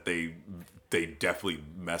things that they definitely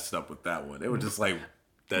messed up with that one. They were just like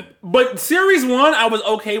that. But series 1, I was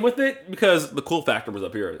okay with it because the cool factor was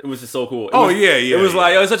up here. It was just so cool. It was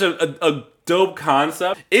like, it was such a dope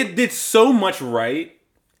concept. It did so much right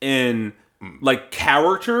in like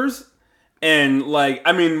characters. And like,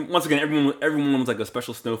 I mean, once again, everyone was like a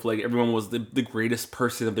special snowflake. Everyone was the greatest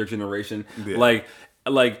person of their generation. Yeah.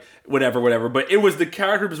 Like whatever. But it was, the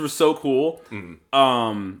characters were so cool.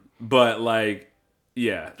 But like,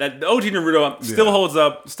 yeah, that the OG Naruto still holds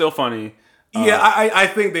up, still funny. I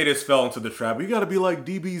think they just fell into the trap. You got to be like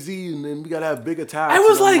DBZ, and then we got to have big attacks. I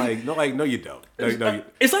was no, you don't.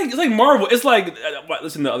 It's like Marvel. It's like,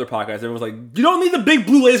 listen to other podcasts. Everyone's like, you don't need the big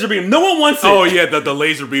blue laser beam. No one wants it. Oh yeah, the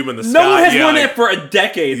laser beam in the sky. No one has worn it for a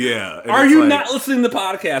decade. Yeah. Are you not listening to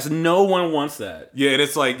podcasts? No one wants that. Yeah, and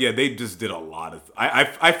it's like, they just did a lot of.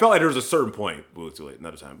 I felt like there was a certain point. Well, too late.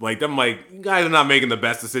 Another time. Like, them, like, you guys are not making the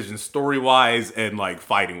best decisions story wise and like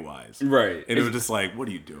fighting wise. Right. And it was just like, what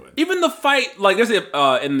are you doing? Even the fight, like, there's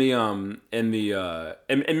in the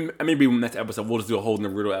maybe next episode we'll just do a whole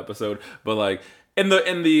Naruto episode, but like in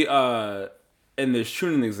the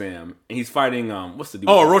Chunin exam, and he's fighting what's the dude?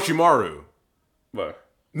 Oh, Orochimaru. What?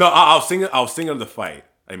 No, I was thinking of the fight.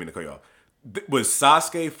 I didn't mean to cut you off. When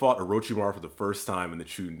Sasuke fought Orochimaru for the first time in the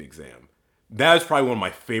Chunin exam, that is probably one of my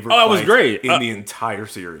favorite. Oh, it was great in the entire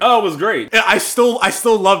series. Oh, it was great. I still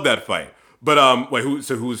love that fight. But wait,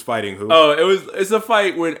 who was fighting who? Oh, it's a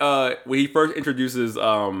fight when he first introduces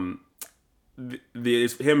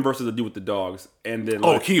it's him versus the dude with the dogs, and then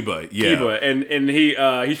Kiba, and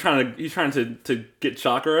he's trying to get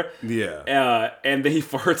chakra, and then he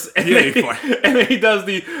farts, and then he does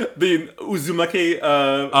the Uzumaki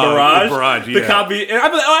barrage, the copy, and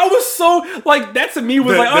I was so like, that to me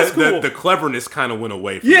was that's cool. The cleverness kind of went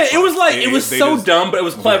away. From it was like, it was so dumb, but it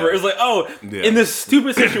was clever. It was like, in this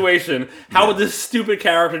stupid situation, how would this stupid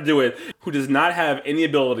character do it, who does not have any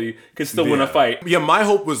ability, can still win a fight? Yeah, my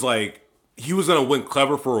hope was like, he was gonna win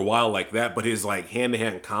clever for a while like that, but his like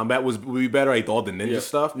hand-to-hand combat would be better. Like all the ninja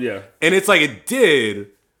stuff. Yeah, and it's like, it did,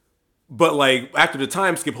 but like after the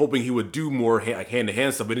time skip, hoping he would do more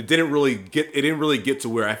hand-to-hand stuff, but it didn't really get to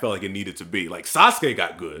where I felt like it needed to be. Like Sasuke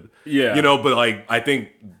got good, but like I think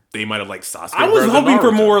they might have liked Sasuke. I was hoping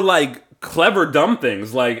for more like clever dumb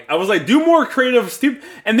things. Like, I was like, do more creative stupid,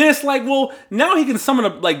 and then it's like, well, now he can summon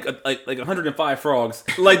up like 105 frogs.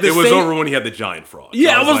 Like, it was over when he had the giant frog.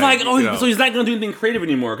 Yeah, I was like, so he's not gonna do anything creative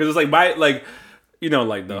anymore, because it's like, like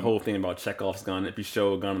the whole thing about Chekhov's gun. If you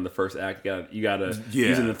show a gun in the first act, you gotta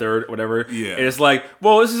use it in the third, whatever. Yeah, and it's like,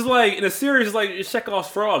 well, this is like in a series, it's like Chekhov's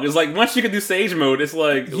frog. It's like, once you can do Sage Mode, it's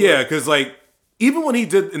like, because like even when he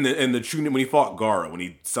did in the Chunin, when he fought Gaara, when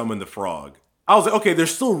he summoned the frog, I was like, okay,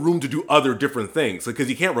 there's still room to do other different things, because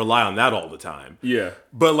you can't rely on that all the time. Yeah.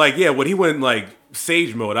 But like, when he went like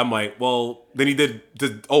Sage Mode, I'm like, well, then he did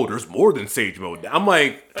there's more than Sage Mode. I'm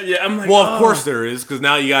like, well, of course there is, because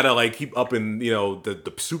now you gotta like keep upping, the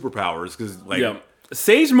superpowers, because like,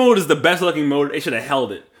 Sage Mode is the best looking mode. They should have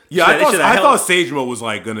held it. Yeah, I thought Sage Mode was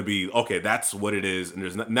like gonna be okay. That's what it is,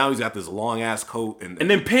 and now he's got this long ass coat, and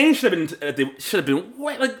then Pain should have been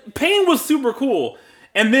like, Pain was super cool.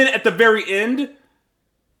 And then at the very end,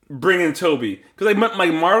 bring in Toby because like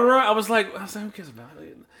Madara, I was like, who cares about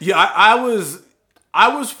it? Yeah, I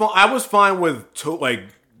was fine with like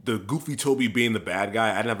the goofy Toby being the bad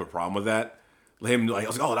guy. I didn't have a problem with that. Him like I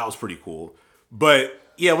was like, oh, that was pretty cool. But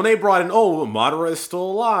yeah, when they brought in, Madara is still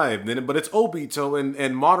alive, but it's Obito and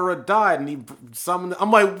Madara died and he summoned.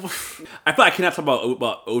 I'm like, I feel like I cannot talk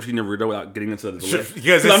about OG Naruto without getting into the list.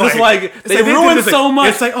 Because I'm just like they ruined so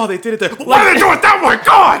much. It's like, oh, they did it there. Why did they do it that way?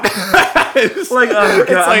 God! It's like, oh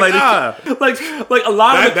god, like a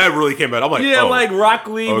lot of that really came out. I'm like, like Rock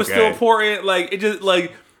Lee was still important. Like it just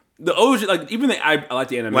like. The OG, like even I like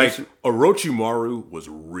the animation. Like Orochimaru was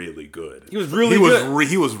really good. He was really good.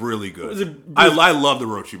 He was really good. I love the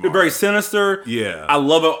Orochimaru. Very sinister. Yeah, I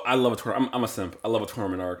love it. I love a tournament. I'm a simp. I love a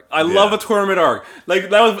tournament arc. I love a tournament arc. Like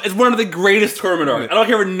it's one of the greatest tournament arcs. I don't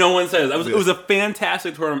care what no one says. It was a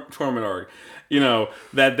fantastic tournament arc. You know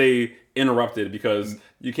that they interrupted because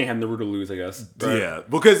you can't have Naruto lose, I guess. Right? Yeah,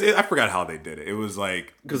 because I forgot how they did it. It was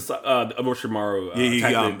like because Orochimaru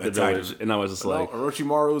attacked the village, and I was just like,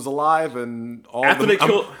 Orochimaru was alive, and all after they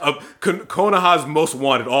killed Konoha's most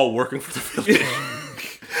wanted, all working for the village.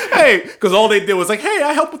 Hey, because all they did was like, hey,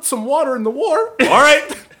 I helped with some water in the war. All right,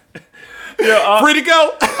 free to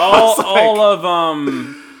go.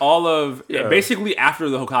 All of basically after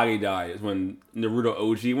the Hokage died is when Naruto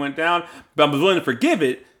OG went down, but I was willing to forgive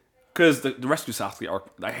it. Because the Rescue Sasuke arc,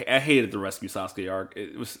 I hated the Rescue Sasuke arc.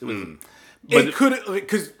 It was. But it could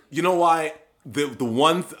because you know why the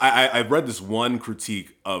one I read this one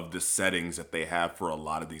critique of the settings that they have for a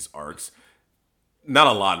lot of these arcs. Not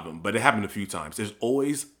a lot of them, but it happened a few times. There's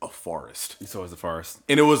always a forest. It's always a forest.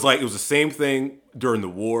 And it was the same thing during the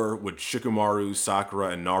war with Shikamaru, Sakura,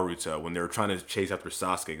 and Naruto when they were trying to chase after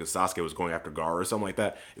Sasuke because Sasuke was going after Gaara or something like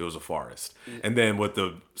that. It was a forest. And then with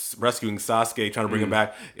the rescuing Sasuke, trying to bring him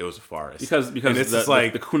back, it was a forest. Because it's just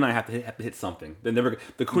the kunai have to hit something. The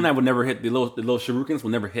kunai would never hit the little shurikens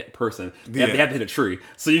will never hit a person. They have to hit a tree.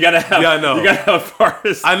 So you gotta have you gotta have a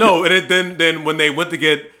forest. I know. And then when they went to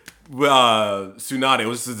get Tsunade, it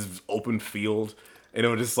was just this open field, and it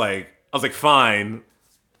was just like I was like, fine,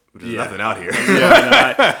 there's nothing out here.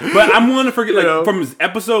 But I'm willing to forget from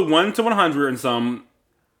episode 1 to 100 and some.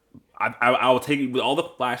 I'll take it with all the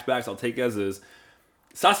flashbacks. I'll take it as is.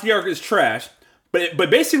 Sasuke arc is trash, but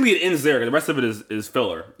basically it ends there. The rest of it is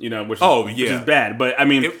filler, which is bad. But I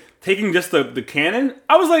mean, taking just the canon,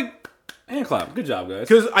 I was like, hand clap, good job, guys.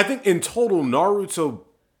 Because I think in total Naruto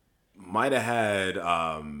might have had.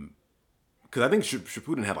 Because I think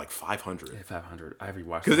Shippuden had like 500. Yeah, 500. I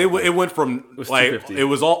rewatched. Because it went from it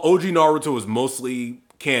was all OG Naruto was mostly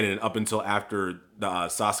canon up until after the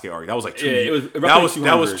Sasuke arc. That was like 2 years.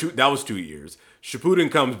 That was 2 years.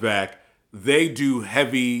 Shippuden comes back. They do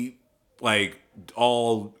heavy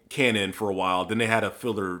all canon for a while. Then they had a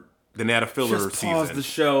filler. Just season. Pause the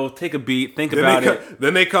show. Take a beat. Think about it.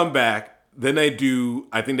 Then they come back. Then they do.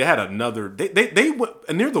 I think they had another. They went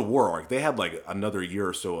near the war arc. They had like another year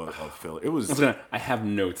or so of filler. It was. I have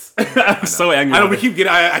notes. I'm so angry. I know we keep getting.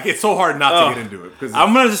 I get so hard not to get into it because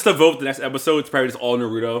I'm gonna just devote the next episode. It's probably just all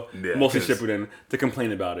Naruto, mostly Shippuden, to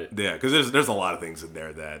complain about it. Yeah, because there's a lot of things in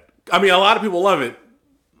there that a lot of people love it,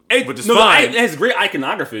 which is fine. It has great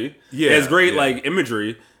iconography. Yeah, it has great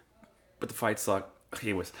imagery, but the fights suck.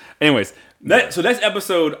 Anyways, so next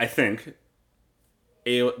episode, I think.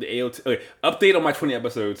 Update on my 20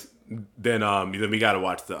 episodes. Then we gotta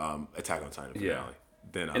watch the Attack on Titan finale.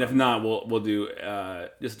 Then and if not, we'll do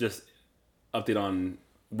just update on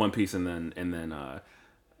One Piece and then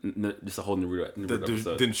just a whole Naruto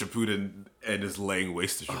episode. Then Shippuden and his laying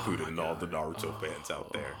waste to Shippuden and all the Naruto fans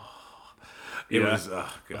out there. It was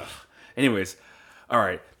gosh. Anyways. All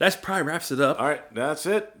right, that probably wraps it up. All right, that's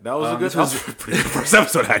it. That was a pretty good first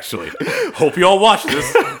episode, actually. Hope you all watched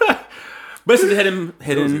this. But it's the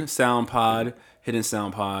Hidden Sound Pod on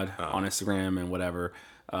Instagram and whatever.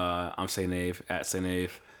 I'm Saynave at Saynave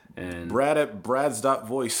and Brad at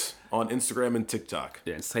Brad's.voice on Instagram and TikTok.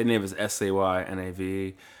 Yeah, and Saynave is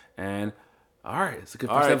SAYNAVE. And all right, it's a good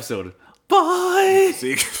first episode. Bye.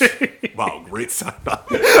 See, wow, great sign off.